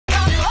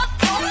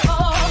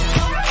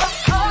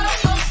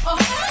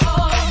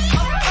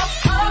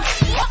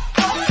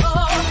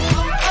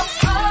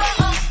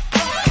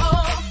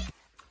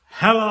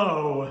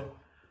Hello,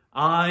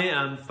 I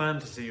am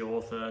fantasy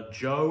author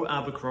Joe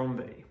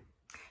Abercrombie.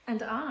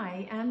 And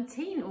I am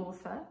teen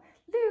author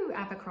Lou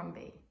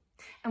Abercrombie.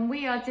 And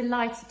we are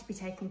delighted to be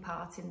taking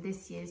part in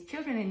this year's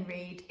Children in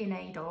Read in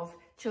aid of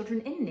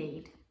Children in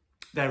Need.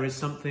 There is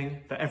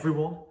something for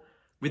everyone,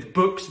 with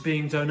books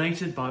being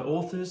donated by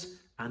authors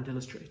and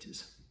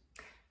illustrators.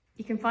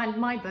 You can find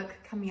my book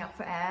coming up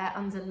for air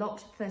under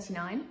Lot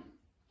 39.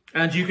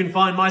 And you can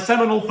find my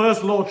seminal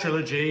First Law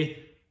trilogy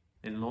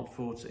in Lot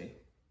 40.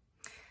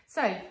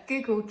 So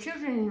Google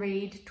Children in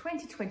Read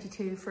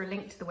 2022 for a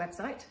link to the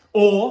website.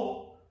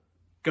 Or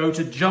go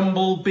to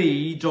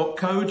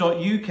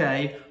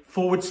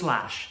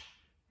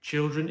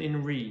jumblebee.co.uk/Children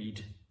in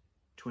Read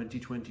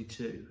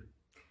 2022.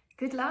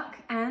 Good luck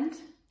and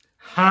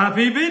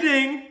happy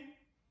bidding!